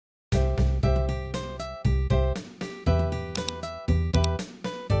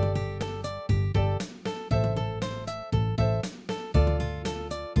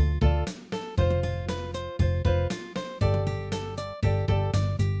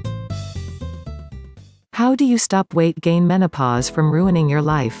How do you stop weight gain menopause from ruining your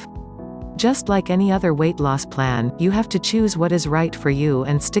life? Just like any other weight loss plan, you have to choose what is right for you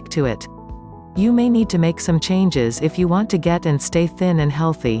and stick to it. You may need to make some changes if you want to get and stay thin and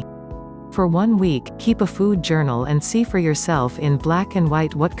healthy. For 1 week, keep a food journal and see for yourself in black and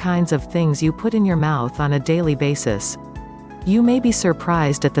white what kinds of things you put in your mouth on a daily basis. You may be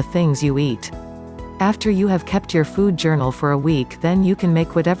surprised at the things you eat. After you have kept your food journal for a week, then you can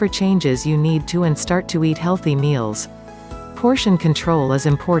make whatever changes you need to and start to eat healthy meals. Portion control is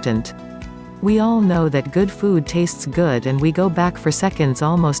important. We all know that good food tastes good and we go back for seconds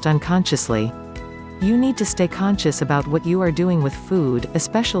almost unconsciously. You need to stay conscious about what you are doing with food,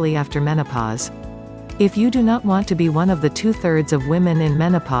 especially after menopause. If you do not want to be one of the 2/3 of women in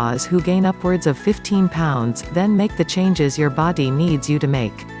menopause who gain upwards of 15 pounds, then make the changes your body needs you to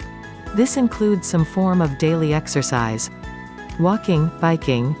make. This includes some form of daily exercise. Walking,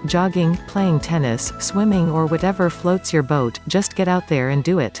 biking, jogging, playing tennis, swimming or whatever floats your boat, just get out there and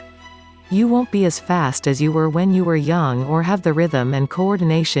do it. You won't be as fast as you were when you were young or have the rhythm and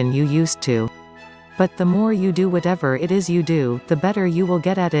coordination you used to. But the more you do whatever it is you do, the better you will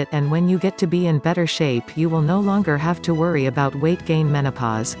get at it, and when you get to be in better shape you will no longer have to worry about weight gain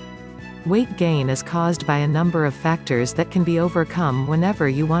menopause. Weight gain is caused by a number of factors that can be overcome whenever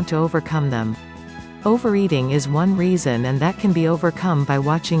you want to overcome them. Overeating is one reason, and that can be overcome by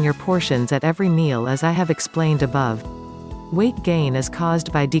watching your portions at every meal, as I have explained above. Weight gain is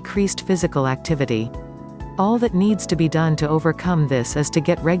caused by decreased physical activity. All that needs to be done to overcome this is to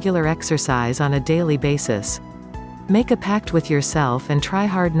get regular exercise on a daily basis. Make a pact with yourself and try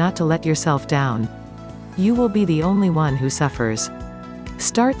hard not to let yourself down. You will be the only one who suffers.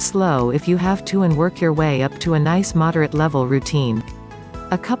 Start slow if you have to and work your way up to a nice moderate level routine.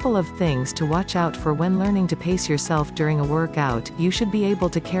 A couple of things to watch out for when learning to pace yourself during a workout: you should be able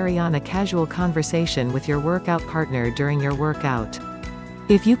to carry on a casual conversation with your workout partner during your workout.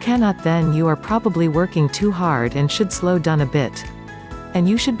 If you cannot, then you are probably working too hard and should slow down a bit. And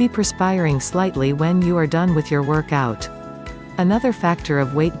you should be perspiring slightly when you are done with your workout. Another factor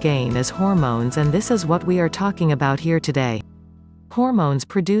of weight gain is hormones, and this is what we are talking about here today. Hormones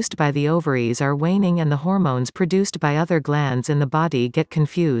produced by the ovaries are waning and the hormones produced by other glands in the body get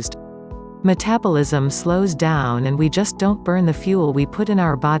confused. Metabolism slows down and we just don't burn the fuel we put in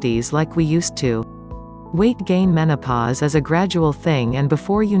our bodies like we used to. Weight gain menopause is a gradual thing, and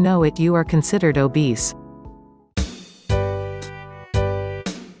before you know it you are considered obese.